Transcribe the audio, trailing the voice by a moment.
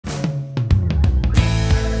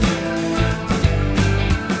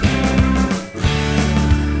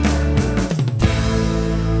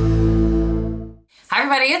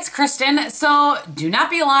everybody, it's Kristin. So do not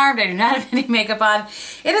be alarmed, I do not have any makeup on.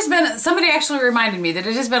 It has been, somebody actually reminded me that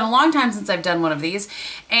it has been a long time since I've done one of these.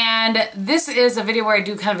 And this is a video where I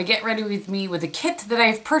do kind of a get ready with me with a kit that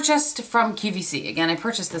I've purchased from QVC. Again, I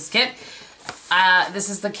purchased this kit. This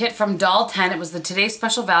is the kit from Doll 10. It was the Today's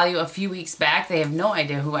Special Value a few weeks back. They have no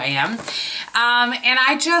idea who I am. And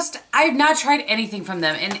I have not tried anything from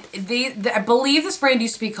them. And I believe this brand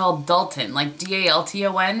used to be called Dalton, like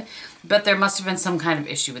D-A-L-T-O-N, but there must have been some kind of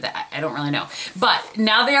issue with that. I don't really know. But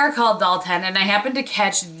now they are called Doll 10, and I happened to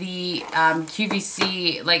catch the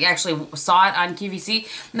QVC, like actually saw it on QVC,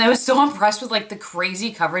 and I was so impressed with like the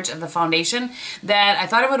crazy coverage of the foundation that I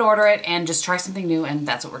thought I would order it and just try something new, and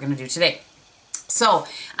that's what we're going to do today. So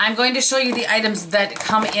I'm going to show you the items that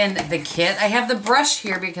come in the kit. I have the brush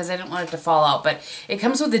here because I didn't want it to fall out, but it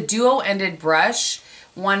comes with a duo-ended brush,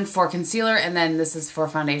 one for concealer, and then this is for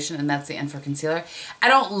foundation, and that's the end for concealer. I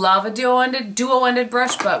don't love a duo-ended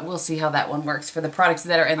brush, but we'll see how that one works for the products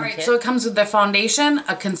that are in the kit. So it comes with the foundation,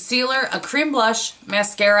 a concealer, a cream blush,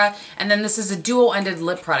 mascara, and then this is a duo-ended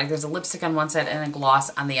lip product. There's a lipstick on one side and a gloss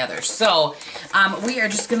on the other. So we are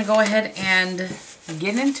just going to go ahead and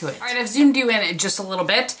get into it. All right, I've zoomed you in just a little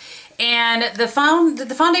bit, and the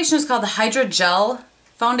foundation is called the HydraGel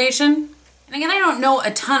foundation. And again, I don't know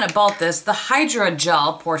a ton about this. The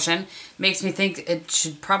HydraGel portion makes me think it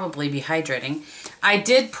should probably be hydrating. I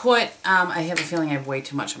did put, I have a feeling I have way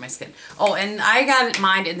too much on my skin. Oh, and I got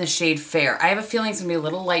mine in the shade Fair. I have a feeling it's gonna be a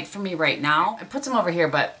little light for me right now. I put some over here,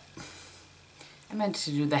 but I meant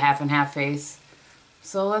to do the half and half face.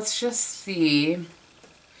 So let's just see.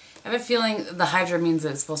 I have a feeling the Hydra means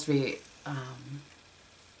that it's supposed to be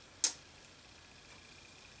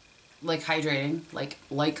like hydrating, like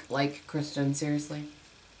Kristin, seriously.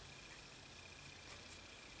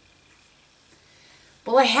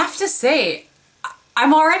 Well, I have to say,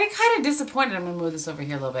 I'm already kind of disappointed. I'm gonna move this over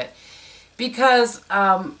here a little bit because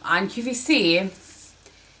on QVC,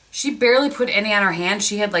 she barely put any on her hand.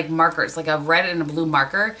 She had like markers, like a red and a blue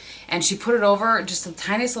marker, and she put it over just the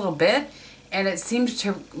tiniest little bit. And it seemed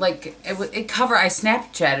to, like, I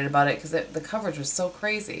Snapchatted about it because the coverage was so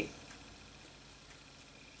crazy.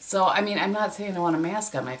 So, I mean, I'm not saying I want a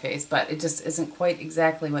mask on my face, but it just isn't quite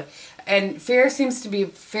exactly what... And Fair seems to be a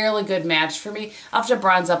fairly good match for me. I'll have to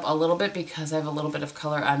bronze up a little bit because I have a little bit of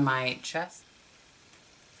color on my chest.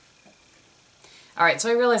 Alright, so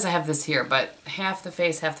I realize I have this here, but half the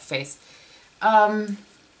face, half the face. I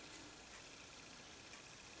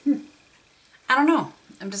don't know.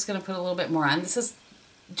 I'm just going to put a little bit more on. This is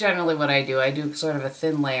generally what I do. I do sort of a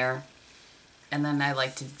thin layer, and then I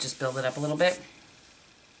like to just build it up a little bit.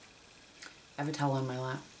 I have a towel on my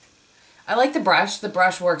lap. I like the brush. The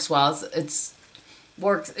brush works well.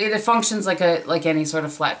 It functions like any sort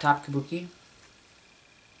of flat top kabuki.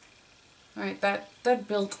 All right, that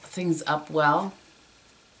built things up well.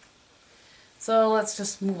 So let's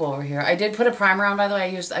just move over here. I did put a primer on, by the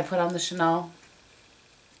way. I put on the Chanel.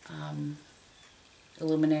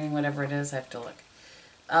 Illuminating, whatever it is, I have to look.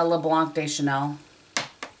 Le Blanc de Chanel.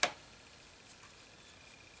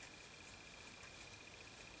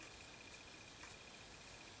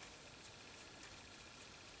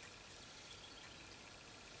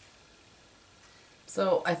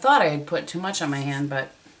 So I thought I had put too much on my hand, but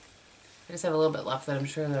I just have a little bit left that I'm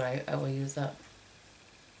sure that I will use up.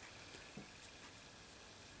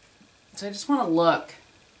 So I just want to look.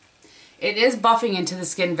 It is buffing into the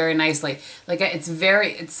skin very nicely. Like it's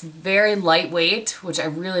very lightweight, which I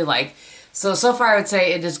really like. So far I would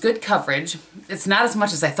say it is good coverage. It's not as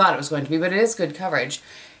much as I thought it was going to be, but it is good coverage.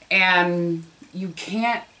 And you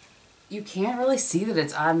can't really see that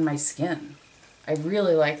it's on my skin. I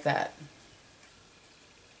really like that.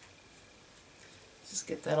 Just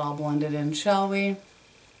get that all blended in, shall we?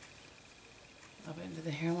 Up into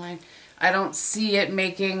the hairline. I don't see it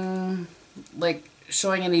making, like,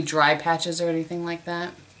 showing any dry patches or anything like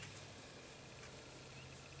that.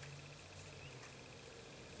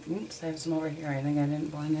 Oops, I have some over here. I think I didn't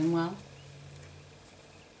blend in well.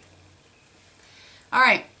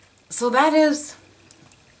 Alright, so that is...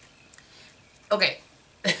 Okay.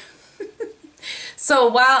 So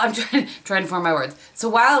while I'm trying to form my words. So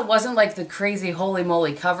while it wasn't like the crazy holy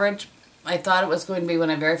moly coverage I thought it was going to be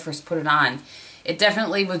when I very first put it on, it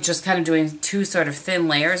definitely was just kind of doing two sort of thin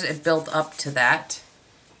layers. It built up to that.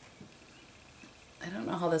 I don't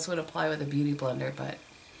know how this would apply with a beauty blender, but...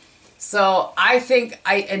 So I think,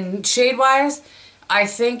 and shade-wise, I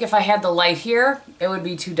think if I had the light here, it would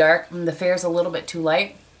be too dark, and the Fair's a little bit too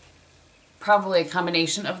light. Probably a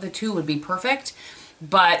combination of the two would be perfect,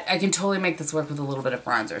 but I can totally make this work with a little bit of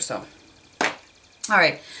bronzer, so.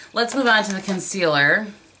 Alright, let's move on to the concealer.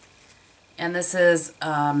 And this is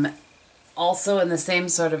also in the same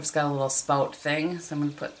sort of, it's got a little spout thing. So I'm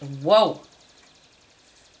going to put, whoa!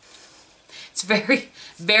 It's very,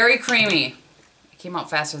 very creamy. It came out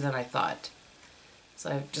faster than I thought. So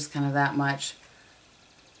I have just kind of that much.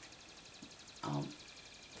 I'll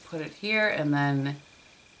put it here and then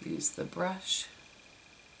use the brush.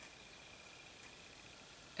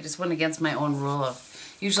 I just went against my own rule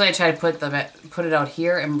of, usually I try to put it out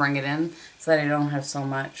here and bring it in so that I don't have so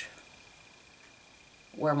much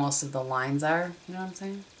where most of the lines are, you know what I'm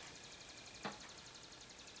saying?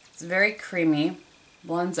 It's very creamy,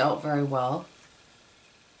 blends out very well.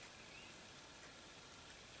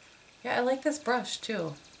 Yeah, I like this brush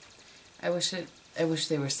too. I wish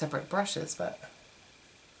they were separate brushes, but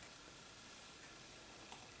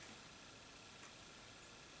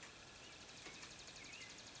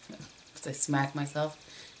I smack myself.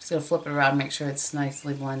 Just gonna flip it around and make sure it's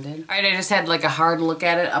nicely blended. All right, I just had like a hard look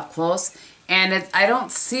at it up close, and I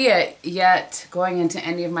don't see it yet going into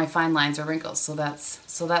any of my fine lines or wrinkles, so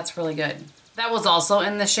that's really good. That was also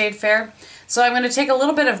in the shade Fair. So I'm gonna take a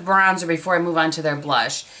little bit of bronzer before I move on to their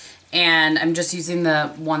blush, and I'm just using the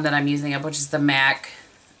one that I'm using up, which is the MAC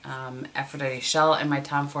Aphrodite Shell, and my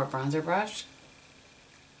Tom Ford bronzer brush.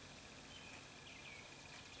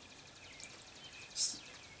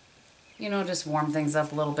 You know, just warm things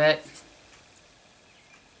up a little bit.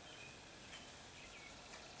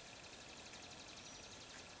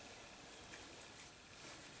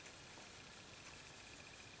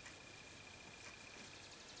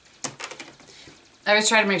 I always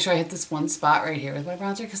try to make sure I hit this one spot right here with my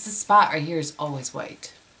bronzer, because this spot right here is always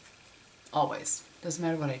white. Always. Doesn't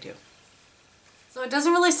matter what I do. So it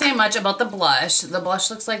doesn't really say much about the blush. The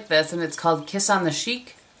blush looks like this, and it's called Kiss on the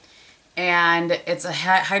Chic. And it's a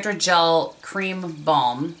HydraGel Cream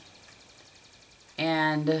Balm.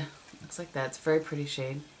 And looks like that. It's a very pretty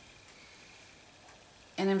shade.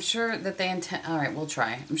 And I'm sure that they intend... Alright, we'll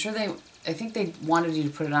try. I'm sure I think they wanted you to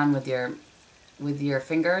put it on with your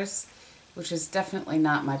fingers, which is definitely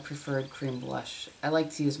not my preferred cream blush. I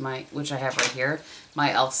like to use which I have right here,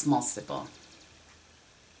 my e.l.f. Small Stipple.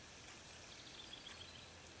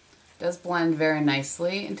 It does blend very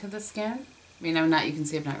nicely into the skin. I mean, you can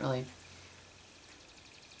see I'm not really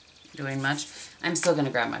doing much. I'm still going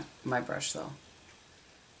to grab my brush though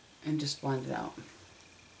and just blend it out.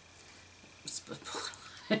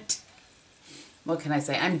 What can I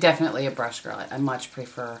say? I'm definitely a brush girl. I much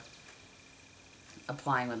prefer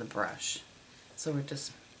applying with a brush. So we're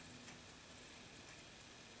just...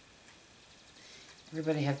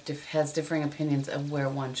 Everybody has differing opinions of where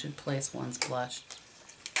one should place one's blush.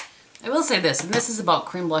 I will say this, and this is about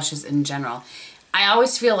cream blushes in general. I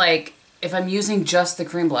always feel like if I'm using just the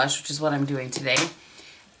cream blush, which is what I'm doing today,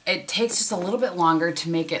 it takes just a little bit longer to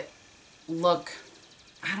make it look,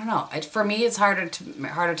 I don't know. For me, it's harder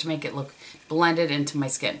to make it look blended into my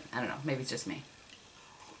skin. I don't know. Maybe it's just me.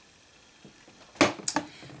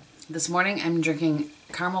 This morning, I'm drinking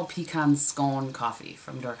caramel pecan scone coffee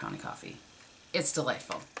from Door County Coffee. It's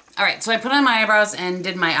delightful. All right, so I put on my eyebrows and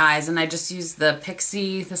did my eyes, and I just used the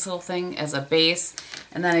Pixie, this little thing, as a base,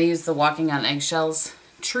 and then I used the Walking on Eggshells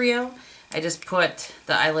Trio. I just put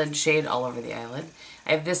the eyelid shade all over the eyelid.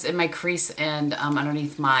 I have this in my crease and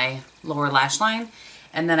underneath my lower lash line,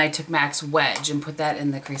 and then I took MAC's Wedge and put that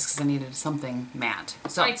in the crease because I needed something matte.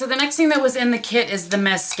 So, all right, so the next thing that was in the kit is the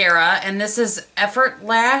mascara, and this is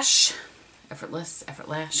Effortlash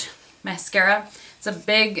mascara. It's a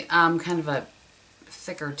big, kind of a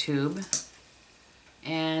thicker tube,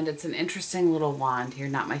 and it's an interesting little wand here.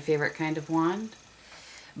 Not my favorite kind of wand,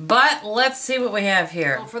 but let's see what we have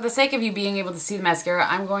here. Well, for the sake of you being able to see the mascara,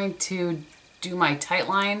 I'm going to do my tight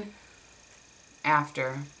line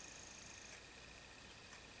after.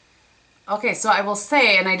 Okay, so I will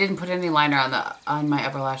say, and I didn't put any liner on my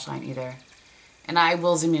upper lash line either, and I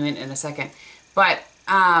will zoom in a second, but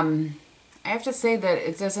I have to say that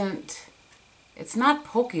it's not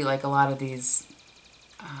pokey like a lot of these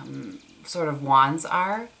sort of wands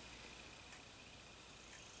are.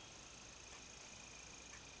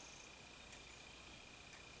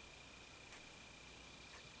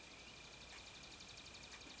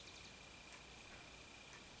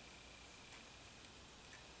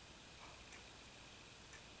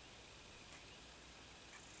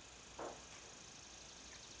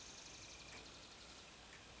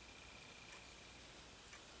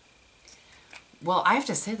 Well, I have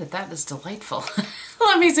to say that is delightful.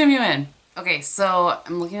 Let me zoom you in. Okay, so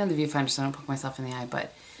I'm looking at the viewfinder so I don't poke myself in the eye,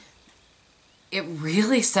 but it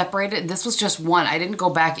really separated. This was just one. I didn't go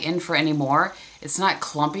back in for any more. It's not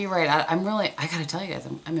clumpy right out. I gotta tell you guys,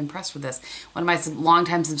 I'm impressed with this. One of my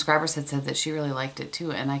longtime subscribers had said that she really liked it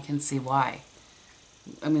too, and I can see why.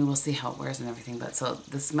 I mean, we'll see how it wears and everything, but so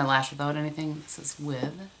this is my lash without anything. This is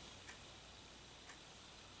with.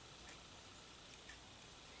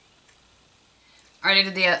 Alright, I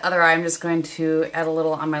did the other eye. I'm just going to add a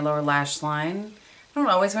little on my lower lash line. I don't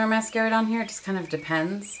always wear mascara down here. It just kind of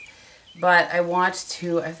depends. But I want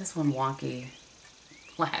to, I have this one wonky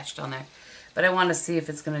lash down there. But I want to see if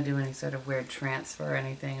it's going to do any sort of weird transfer or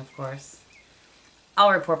anything, of course.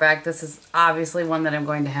 I'll report back. This is obviously one that I'm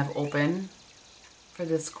going to have open for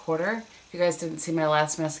this quarter. If you guys didn't see my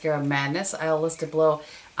last mascara madness, I'll list it below.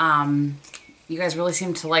 You guys really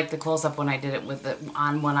seem to like the close-up when I did it with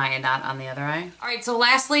on one eye and not on the other eye. Alright, so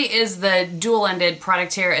lastly is the dual-ended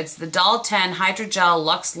product here. It's the Doll 10 HydraGel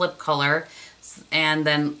Luxe Lip Color and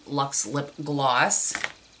then Luxe Lip Gloss.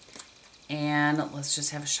 And let's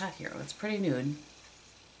just have a shot here. It's pretty nude.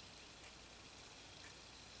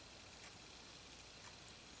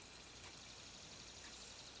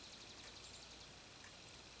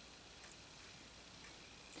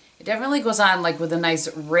 It definitely goes on like with a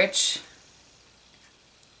nice rich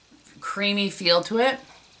creamy feel to it.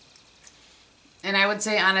 And I would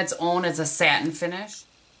say on its own it's a satin finish.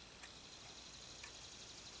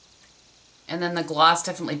 And then the gloss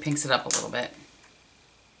definitely pinks it up a little bit.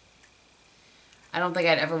 I don't think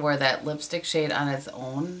I'd ever wear that lipstick shade on its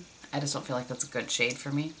own. I just don't feel like that's a good shade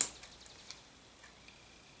for me.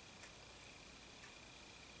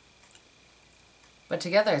 But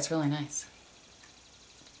together it's really nice.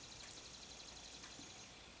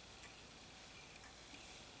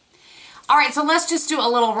 Alright, so let's just do a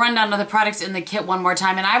little rundown of the products in the kit one more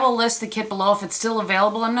time, and I will list the kit below if it's still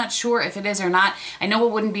available. I'm not sure if it is or not. I know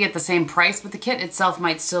it wouldn't be at the same price, but the kit itself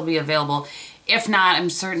might still be available. If not, I'm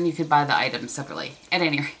certain you could buy the items separately, at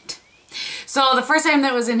any rate. So the first item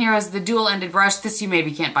that was in here was the dual-ended brush. This you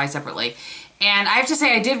maybe can't buy separately. And I have to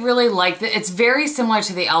say I did really like it. It's very similar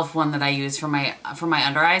to the e.l.f. one that I use for my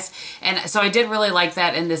under eyes. And so I did really like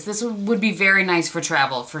that in this. This would be very nice for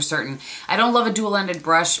travel, for certain. I don't love a dual-ended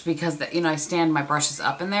brush because, you know, I stand my brushes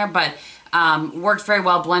up in there, but worked very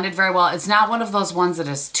well, blended very well. It's not one of those ones that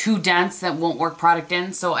is too dense that won't work product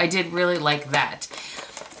in, so I did really like that.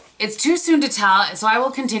 It's too soon to tell, so I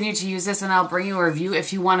will continue to use this and I'll bring you a review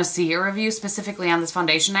if you want to see a review specifically on this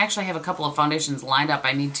foundation. I actually have a couple of foundations lined up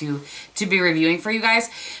I need to be reviewing for you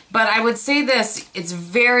guys. But I would say this, it's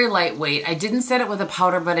very lightweight. I didn't set it with a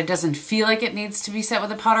powder, but it doesn't feel like it needs to be set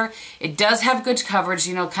with a powder. It does have good coverage,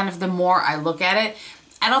 you know, kind of the more I look at it.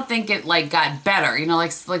 I don't think it like got better, you know,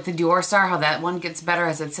 like the Dior Star, how that one gets better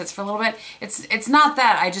as it sits for a little bit. It's not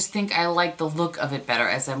that. I just think I like the look of it better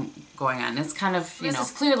as I'm going on. It's kind of, you know,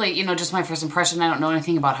 this is clearly, you know, just my first impression. I don't know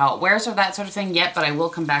anything about how it wears or that sort of thing yet, but I will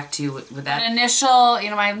come back to you with that. Initial,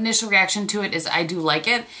 you know, my initial reaction to it is I do like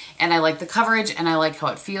it, and I like the coverage, and I like how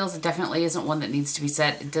it feels. It definitely isn't one that needs to be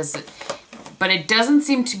set. It does it, but it doesn't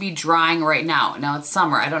seem to be drying right now. Now it's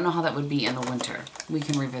summer. I don't know how that would be in the winter. We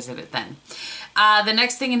can revisit it then. The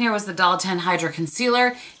next thing in here was the Doll 10 Hydra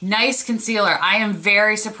Concealer. Nice concealer. I am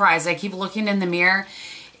very surprised. I keep looking in the mirror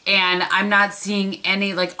and I'm not seeing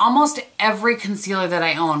any, like almost every concealer that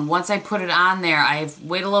I own, once I put it on there, I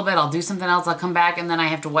wait a little bit, I'll do something else, I'll come back, and then I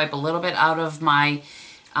have to wipe a little bit out of my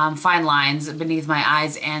fine lines beneath my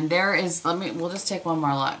eyes, and there is, we'll just take one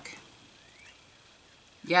more look.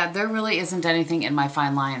 Yeah, there really isn't anything in my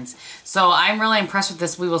fine lines. So I'm really impressed with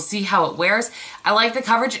this. We will see how it wears. I like the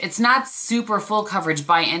coverage. It's not super full coverage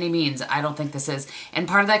by any means. I don't think this is. And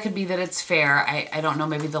part of that could be that it's fair. I don't know.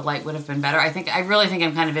 Maybe the light would have been better. I really think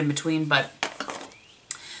I'm kind of in between, but...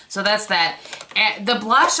 So that's that. And the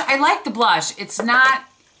blush, I like the blush. It's not...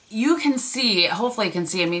 You can see, hopefully you can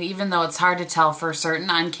see, I mean, even though it's hard to tell for certain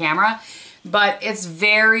on camera, but it's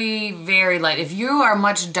very, very light. If you are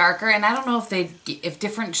much darker, and I don't know if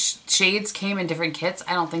different shades came in different kits,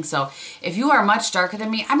 I don't think so. If you are much darker than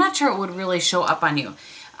me, I'm not sure it would really show up on you.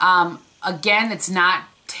 Again, it's not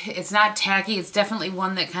tacky. It's definitely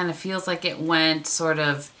one that kind of feels like it went sort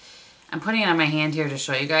of, I'm putting it on my hand here to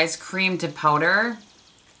show you guys, cream to powder.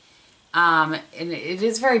 And it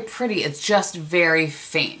is very pretty. It's just very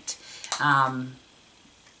faint.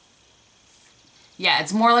 Yeah,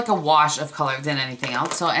 it's more like a wash of color than anything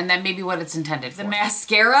else. So, and that may be what it's intended for. The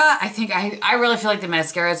mascara, I think, I really feel like the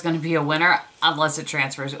mascara is going to be a winner unless it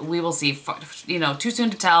transfers. We will see. You know, too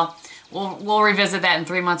soon to tell. We'll revisit that in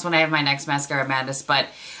 3 months when I have my next Mascara Madness. But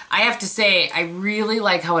I have to say, I really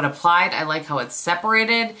like how it applied. I like how it's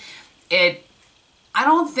separated. I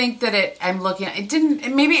don't think that it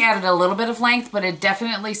maybe added a little bit of length, but it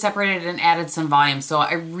definitely separated and added some volume. So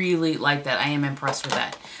I really like that. I am impressed with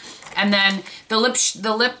that. And then the lip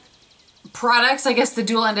products, I guess the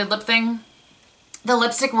dual-ended lip thing. The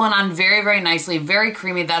lipstick went on very, very nicely, very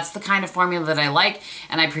creamy. That's the kind of formula that I like,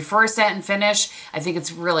 and I prefer a satin finish. I think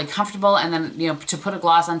it's really comfortable, and then, you know, to put a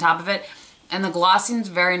gloss on top of it. And the glossing's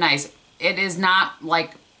very nice. It is not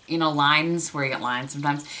like, you know, lines, where you get lines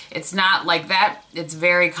sometimes. It's not like that. It's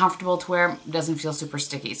very comfortable to wear. It doesn't feel super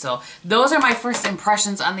sticky. So those are my first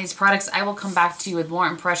impressions on these products. I will come back to you with more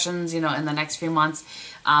impressions, you know, in the next few months.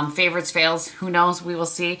 Favorites, fails, who knows, we will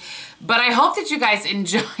see. But I hope that you guys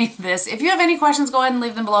enjoyed this. If you have any questions, go ahead and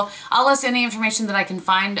leave them below. I'll list any information that I can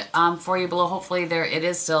find for you below. Hopefully it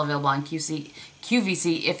is still available on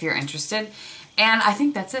QVC if you're interested. And I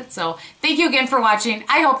think that's it. So thank you again for watching.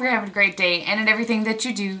 I hope you're having a great day, and in everything that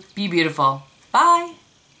you do, be beautiful. Bye.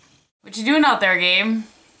 What you doing out there, Gehm?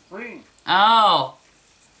 Clean. Oh.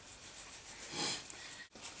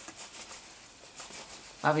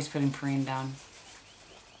 Bobby's putting Perrine down.